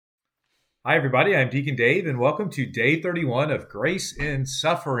Hi, everybody. I'm Deacon Dave, and welcome to day 31 of Grace in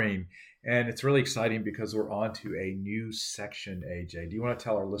Suffering. And it's really exciting because we're on to a new section, AJ. Do you want to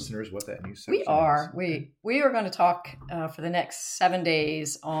tell our listeners what that new section We are. is? We are going to talk for the next 7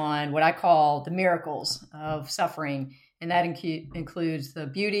 days on what I call the miracles of suffering, and that includes the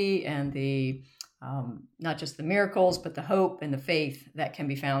beauty and the not just the miracles, but the hope and the faith that can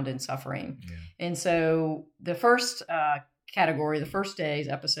be found in suffering. Yeah. And so the first category, the first day's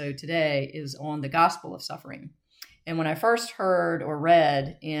episode today is on the gospel of suffering. And when I first heard or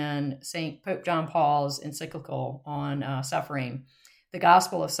read in St. Pope John Paul's encyclical on suffering, the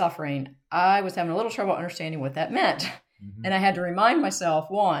gospel of suffering, I was having a little trouble understanding what that meant. Mm-hmm. And I had to remind myself,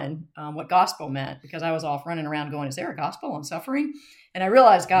 what gospel meant, because I was off running around going, is there a gospel on suffering? And I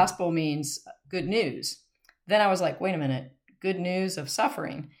realized gospel means good news. Then I was like, wait a minute, good news of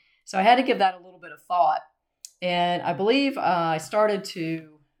suffering. So I had to give that a little bit of thought. And I believe I started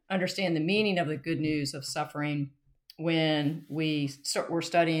to understand the meaning of the good news of suffering when we were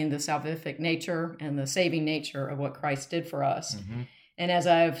studying the salvific nature and the saving nature of what Christ did for us. Mm-hmm. And as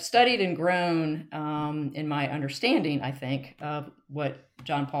I've studied and grown in my understanding, I think, of what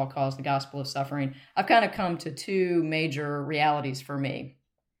John Paul calls the gospel of suffering, I've kind of come to two major realities for me.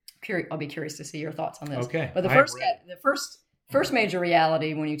 I'll be curious to see your thoughts on this. Okay. But the first major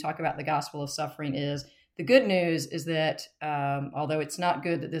reality when you talk about the gospel of suffering is the good news is that although it's not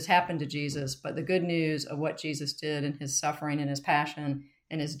good that this happened to Jesus, but the good news of what Jesus did in his suffering and his passion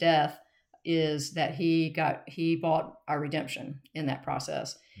and his death is that he bought our redemption in that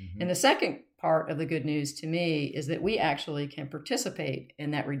process. Mm-hmm. And the second part of the good news to me is that we actually can participate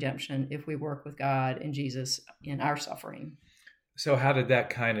in that redemption if we work with God and Jesus in our suffering. So how did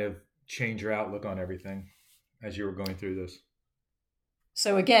that kind of change your outlook on everything as you were going through this?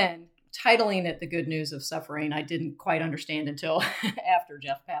 So again, titling it The Good News of Suffering, I didn't quite understand until after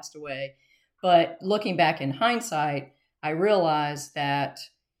Jeff passed away. But looking back in hindsight, I realized that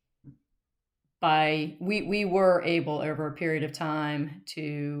we were able over a period of time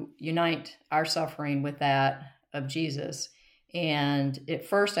to unite our suffering with that of Jesus. And at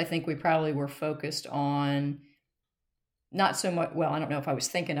first, I think we probably were focused on not so much, I don't know if I was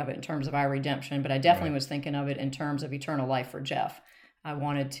thinking of it in terms of our redemption, but I definitely was thinking of it in terms of eternal life for Jeff. I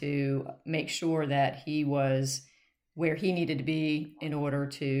wanted to make sure that he was where he needed to be in order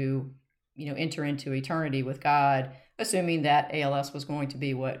to, enter into eternity with God, assuming that ALS was going to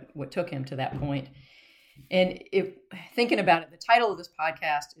be what took him to that point. And thinking about it, the title of this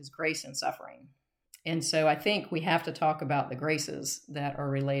podcast is Grace in Suffering. And so I think we have to talk about the graces that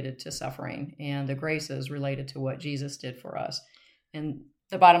are related to suffering and the graces related to what Jesus did for us. And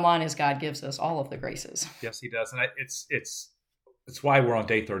the bottom line is God gives us all of the graces. Yes, he does. And it's why we're on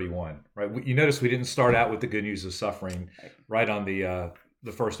day 31, right? You notice we didn't start out with the good news of suffering right on the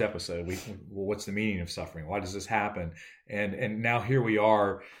first episode. What's the meaning of suffering? Why does this happen? And now here we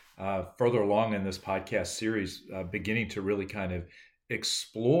are further along in this podcast series, beginning to really kind of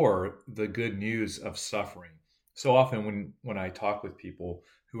explore the good news of suffering. So often when I talk with people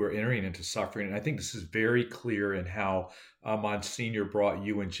who are entering into suffering, and I think this is very clear in how Monsignor brought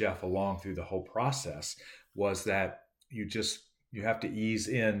you and Jeff along through the whole process, was that you have to ease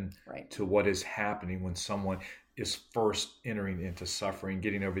in to what is happening when someone is first entering into suffering,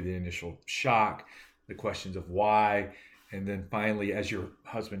 getting over the initial shock, the questions of why, and then finally, as your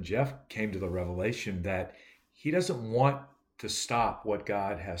husband Jeff came to the revelation that he doesn't want to stop what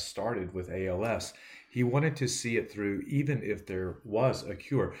God has started with ALS. He wanted to see it through, even if there was a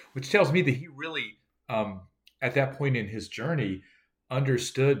cure, which tells me that he really, at that point in his journey,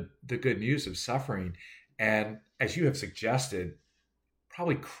 understood the good news of suffering. And as you have suggested,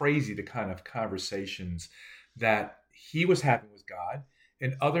 probably crazy the kind of conversations that he was having with God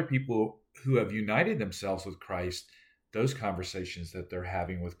and other people who have united themselves with Christ, those conversations that they're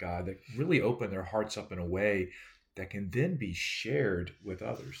having with God that really open their hearts up in a way that can then be shared with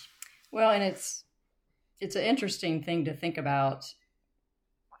others. Well, and it's an interesting thing to think about.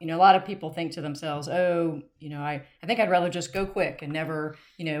 A lot of people think to themselves, I think I'd rather just go quick and never,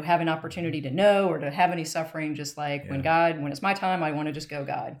 have an opportunity to know or to have any suffering, just like when it's my time, I want to just go,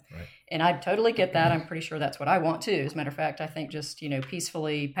 God. Right. And I totally get that. I'm pretty sure that's what I want too. As a matter of fact, I think just,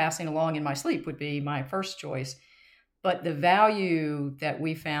 peacefully passing along in my sleep would be my first choice. But the value that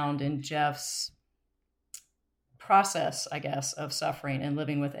we found in Jeff's process, I guess, of suffering and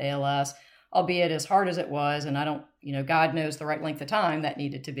living with ALS, albeit as hard as it was, and I don't, God knows the right length of time that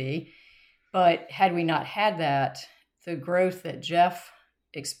needed to be. But had we not had that, the growth that Jeff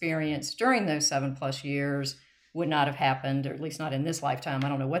experienced during those 7+ years would not have happened, or at least not in this lifetime. I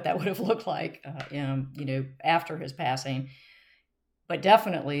don't know what that would have looked like, after his passing. but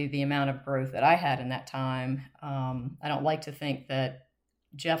definitely the amount of growth that I had in that time. I don't like to think that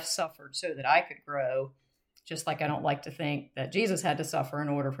Jeff suffered so that I could grow, just like I don't like to think that Jesus had to suffer in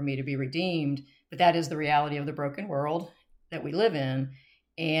order for me to be redeemed. But that is the reality of the broken world that we live in.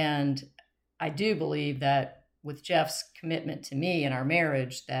 And I do believe that with Jeff's commitment to me in our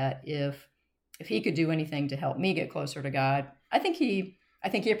marriage, that if he could do anything to help me get closer to God, I think he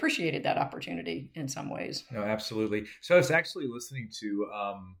appreciated that opportunity in some ways. No, absolutely. So I was actually listening to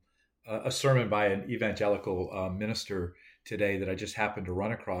a sermon by an evangelical minister today that I just happened to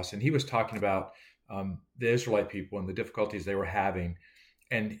run across, and he was talking about the Israelite people and the difficulties they were having,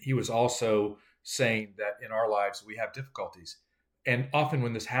 and he was also saying that in our lives we have difficulties, and often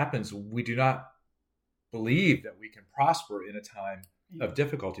when this happens, we do not believe that we can prosper in a time of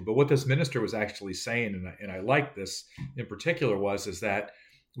difficulty. But what this minister was actually saying, and I like this in particular, is that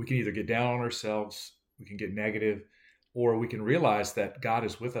we can either get down on ourselves, we can get negative, or we can realize that God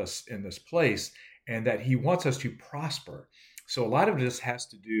is with us in this place and that he wants us to prosper. So a lot of this has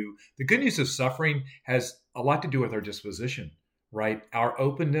to do, the good news of suffering has a lot to do with our disposition, right? Our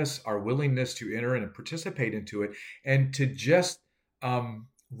openness, our willingness to enter and participate into it, and to just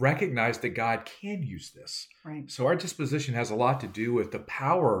recognize that God can use this. Right. So our disposition has a lot to do with the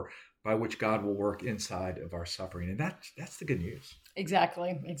power by which God will work inside of our suffering. And that's the good news.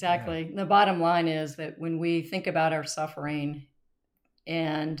 Exactly. Yeah. The bottom line is that when we think about our suffering,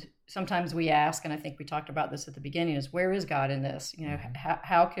 and sometimes we ask, and I think we talked about this at the beginning, is where is God in this?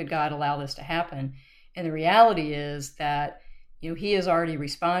 How could God allow this to happen? And the reality is that, he has already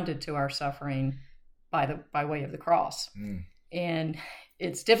responded to our suffering by way of the cross. And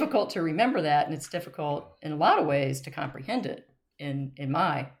it's difficult to remember that, and it's difficult in a lot of ways to comprehend it in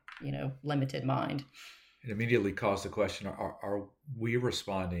my, limited mind. It immediately caused the question, are we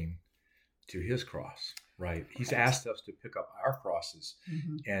responding to his cross, right? He's asked us to pick up our crosses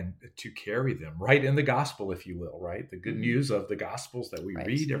and to carry them, right, in the gospel, if you will, right? The good news of the gospels that we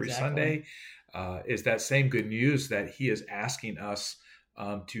read every Sunday is that same good news that he is asking us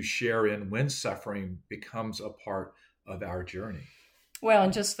to share in when suffering becomes a part of our journey. Well,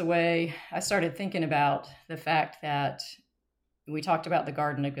 and just the way I started thinking about the fact that we talked about the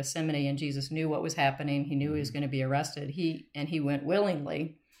Garden of Gethsemane, and Jesus knew what was happening. He knew he was going to be arrested. He went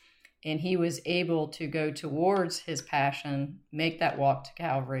willingly, and he was able to go towards his passion, make that walk to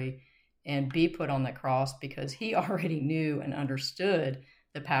Calvary, and be put on the cross because he already knew and understood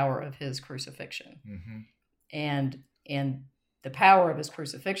the power of his crucifixion. And the power of his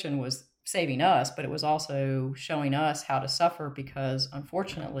crucifixion was saving us, but it was also showing us how to suffer because,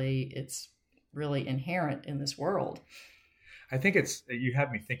 unfortunately, it's really inherent in this world. I think you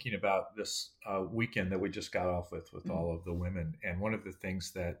had me thinking about this weekend that we just got off with all of the women. And one of the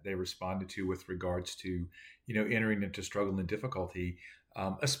things that they responded to with regards to, entering into struggle and difficulty,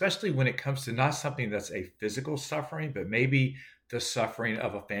 especially when it comes to not something that's a physical suffering, but maybe the suffering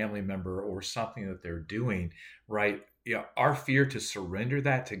of a family member or something that they're doing, right? Our fear to surrender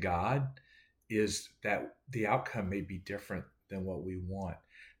that to God is that the outcome may be different than what we want.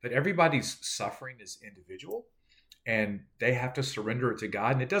 But everybody's suffering is individual, and they have to surrender it to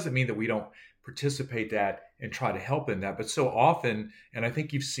God. And it doesn't mean that we don't participate that and try to help in that. But so often, and I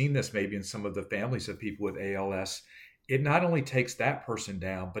think you've seen this maybe in some of the families of people with ALS, it not only takes that person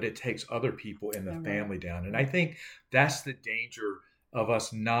down, but it takes other people in the family down. And I think that's the danger of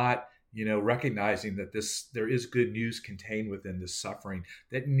us not recognizing that there is good news contained within this suffering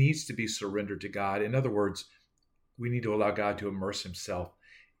that needs to be surrendered to God. In other words, we need to allow God to immerse himself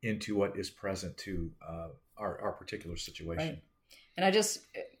into what is present to our particular situation. Right. And I just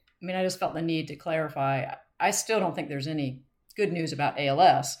felt the need to clarify. I still don't think there's any good news about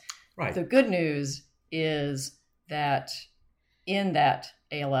ALS. Right. The good news is that in that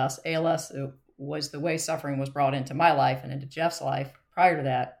ALS was the way suffering was brought into my life and into Jeff's life. Prior to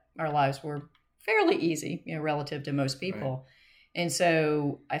that, our lives were fairly easy, relative to most people. Right. And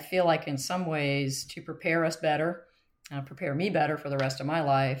so I feel like in some ways to prepare us better, prepare me better for the rest of my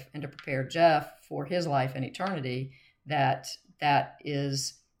life, and to prepare Jeff for his life in eternity, that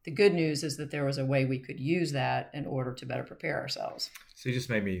is the good news, is that there was a way we could use that in order to better prepare ourselves. So you just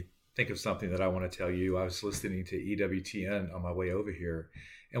made me think of something that I want to tell you. I was listening to EWTN on my way over here,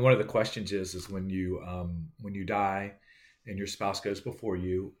 and one of the questions is when you die and your spouse goes before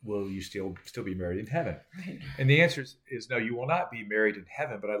you, will you still be married in heaven? Right. And the answer is no, you will not be married in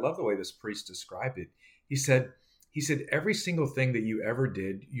heaven. But I love the way this priest described it. He said every single thing that you ever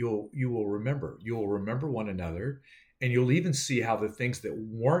did, you will remember. You will remember one another, and you'll even see how the things that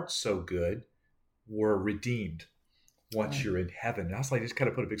weren't so good were redeemed once you're in heaven. And I was like, just kind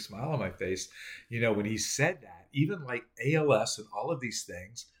of put a big smile on my face, when he said that. even like ALS and all of these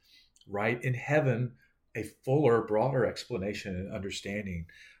things, right, in heaven, a fuller, broader explanation and understanding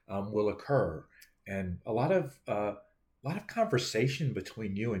will occur. And a lot of conversation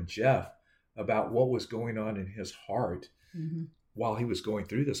between you and Jeff about what was going on in his heart while he was going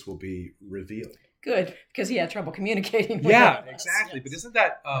through this will be revealed. Good, because he had trouble communicating with Yeah, us. exactly. Yes. But isn't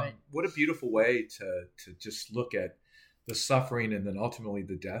that Right. what a beautiful way to just look at the suffering and then ultimately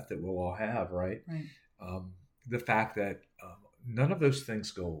the death that we'll all have, right? Right. The fact that none of those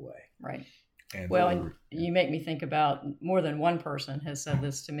things go away. Right. And Well, and you make me think about, more than one person has said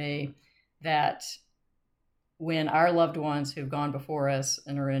this to me, that when our loved ones who've gone before us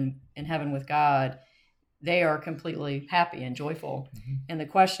and are in heaven with God, they are completely happy and joyful. Mm-hmm. And the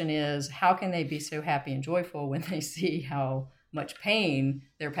question is, how can they be so happy and joyful when they see how much pain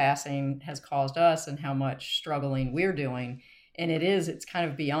their passing has caused us and how much struggling we're doing? And it's kind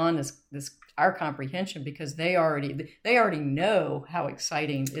of beyond this our comprehension, because they already know how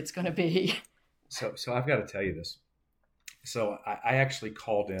exciting it's going to be. So I've got to tell you this. So I actually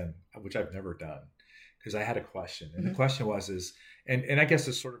called in, which I've never done, because I had a question. And the question was, and I guess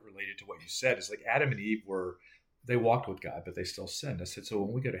it's sort of related to what you said, is like Adam and Eve they walked with God, but they still sinned. I said, so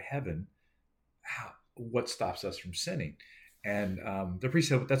when we go to heaven, what stops us from sinning? And the priest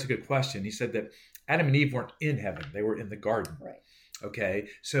said, that's a good question. He said that Adam and Eve weren't in heaven. They were in the garden. Right. Okay.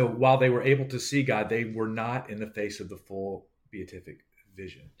 So while they were able to see God, they were not in the face of the full beatific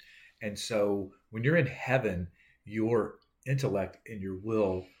vision. And so when you're in heaven, your intellect and your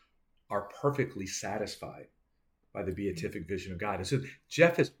will are perfectly satisfied by the beatific vision of God. And so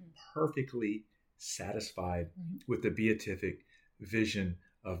Jeff is perfectly satisfied with the beatific vision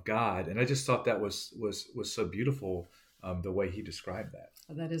of God. And I just thought that was so beautiful, the way he described that.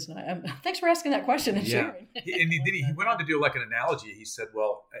 Oh, that is nice. Thanks for asking that question and sharing. And he went on to do like an analogy. He said,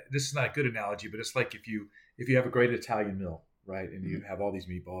 well, this is not a good analogy, but it's like if you have a great Italian meal, right, and you have all these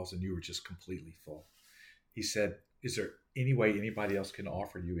meatballs and you were just completely full. He said, is there any way anybody else can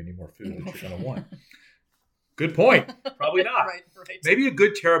offer you any more food that you're going to want? Good point. Probably not. Right. Maybe a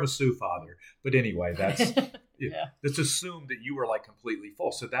good tiramisu, Father. But anyway, let's assume that you were like completely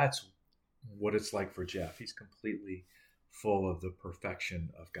full. So that's what it's like for Jeff. He's completely full of the perfection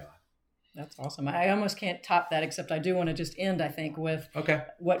of God. That's awesome. I almost can't top that, except I do want to just end, I think, with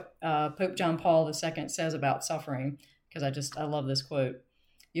what Pope John Paul II says about suffering, because I love this quote.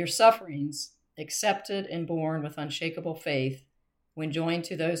 Your sufferings, accepted and borne with unshakable faith, when joined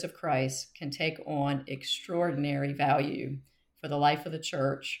to those of Christ, can take on extraordinary value for the life of the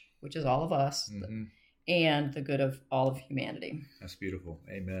church, which is all of us, and the good of all of humanity. That's beautiful.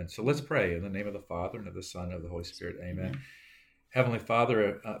 Amen. So let's pray in the name of the Father, and of the Son, and of the Holy Spirit. Amen. Heavenly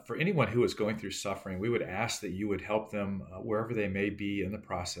Father, for anyone who is going through suffering, we would ask that you would help them wherever they may be in the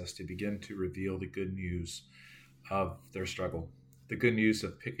process to begin to reveal the good news of their struggle, the good news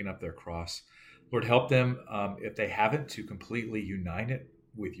of picking up their cross. Lord, help them, if they haven't, to completely unite it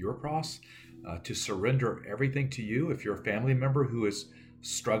with your cross, to surrender everything to you. If you're a family member who is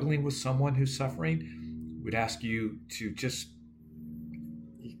struggling with someone who's suffering, we'd ask you to just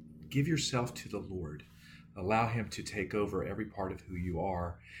give yourself to the Lord. Allow him to take over every part of who you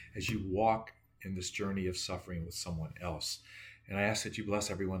are as you walk in this journey of suffering with someone else. And I ask that you bless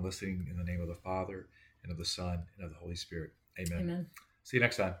everyone listening in the name of the Father, and of the Son, and of the Holy Spirit. Amen. See you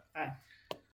next time. Bye.